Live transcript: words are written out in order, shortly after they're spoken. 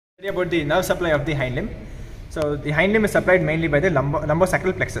About the nerve supply of the hind limb. So the hind limb is supplied mainly by the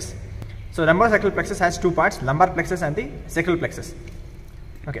lumbosacral plexus. So lumbosacral plexus has two parts, lumbar plexus and the sacral plexus.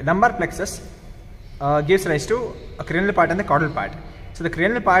 Okay, lumbar plexus gives rise to a cranial part and the caudal part. So the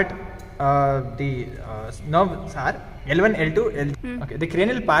cranial part, the nerves are L1, L2, L3. Okay, the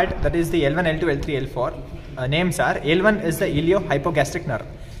cranial part, that is the L1, L2, L3, L4 names are L1 is the ilio hypogastric nerve,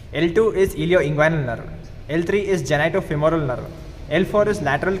 L2 is ilio inguinal nerve, L3 is genito femoral nerve, L4 is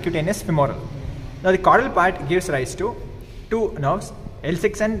lateral cutaneous femoral. Now the caudal part gives rise to two nerves,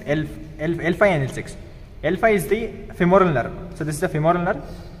 L6 and L5 and L6. L5 is the femoral nerve. So this is the femoral nerve,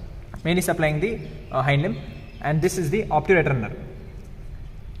 mainly supplying the hind limb, and this is the obturator nerve.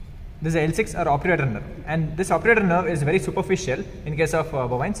 This is the L6 or obturator nerve, and this obturator nerve is very superficial in case of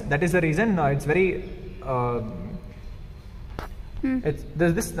bovines. That is the reason it's very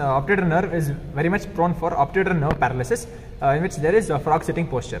this obturator nerve is very much prone for obturator nerve paralysis, in which there is a frog sitting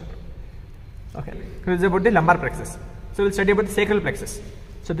posture. Okay, so this is about the lumbar plexus. So we'll study about the sacral plexus.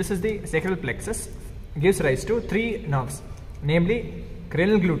 So this is the sacral plexus, gives rise to three nerves, namely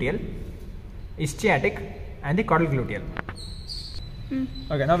cranial gluteal, ischiatic, and the caudal gluteal.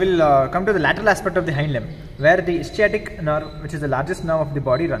 Okay, now we'll come to the lateral aspect of the hind limb, where the ischiatic nerve, which is the largest nerve of the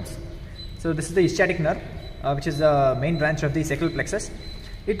body, runs. So this is the ischiatic nerve, which is the main branch of the sacral plexus.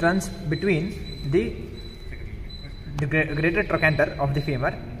 It runs between the greater trochanter of the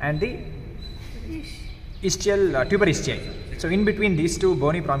femur and the ischial tuber ischii. So in between these two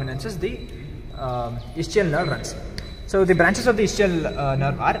bony prominences, the ischial nerve runs. So the branches of the ischial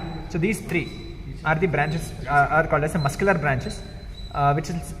nerve are, so these three are the branches, are called as the muscular branches, which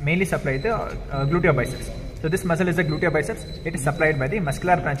is mainly supplied the gluteal biceps. So this muscle is the gluteal biceps. It is supplied by the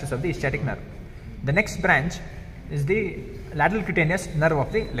muscular branches of the ischiatic nerve. The next branch is the lateral cutaneous nerve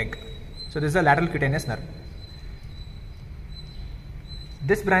of the leg. So this is the lateral cutaneous nerve.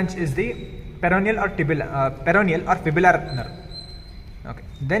 This branch is the peroneal or fibular nerve. Okay.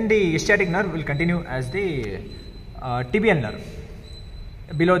 Then the ischiatic nerve will continue as the tibial nerve.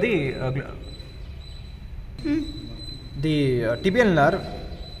 Below the tibial nerve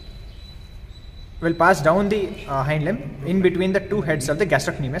will pass down the hind limb in between the two heads of the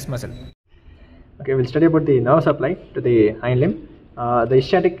gastrocnemius muscle. Okay, we'll study about the nerve supply to the hind limb. The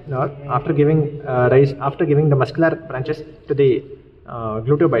ischiatic nerve, after giving the muscular branches to the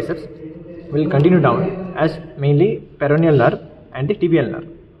gluteal biceps, will continue down as mainly peroneal nerve and the tibial nerve.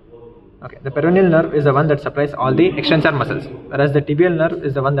 Okay, the peroneal nerve is the one that supplies all the extensor muscles, whereas the tibial nerve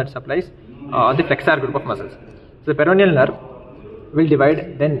is the one that supplies all the flexor group of muscles. So the peroneal nerve will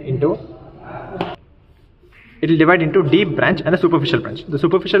divide then into, it will divide into deep branch and a superficial branch. The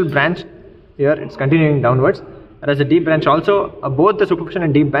superficial branch here, it's continuing downwards, whereas the deep branch also, both the superficial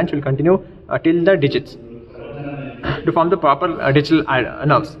and deep branch will continue till the digits to form the proper digital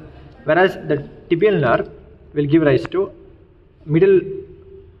nerves, whereas the tibial nerve will give rise to middle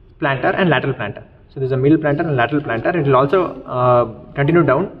plantar and lateral plantar. So there is a middle plantar and lateral plantar. It will also continue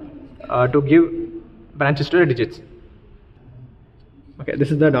down to give branches to the digits. Okay,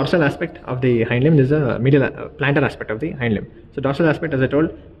 this is the dorsal aspect of the hind limb. This is a middle plantar aspect of the hind limb. So dorsal aspect, as I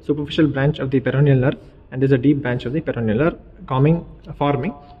told, superficial branch of the peroneal nerve, and there is a deep branch of the peroneal nerve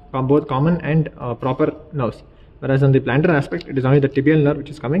forming both common and proper nerves. Whereas on the plantar aspect, it is only the tibial nerve which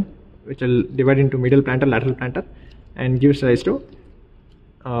is coming, which will divide into middle plantar, lateral plantar, and gives rise to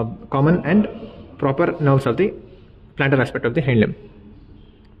common and proper nerves of the plantar aspect of the hind limb.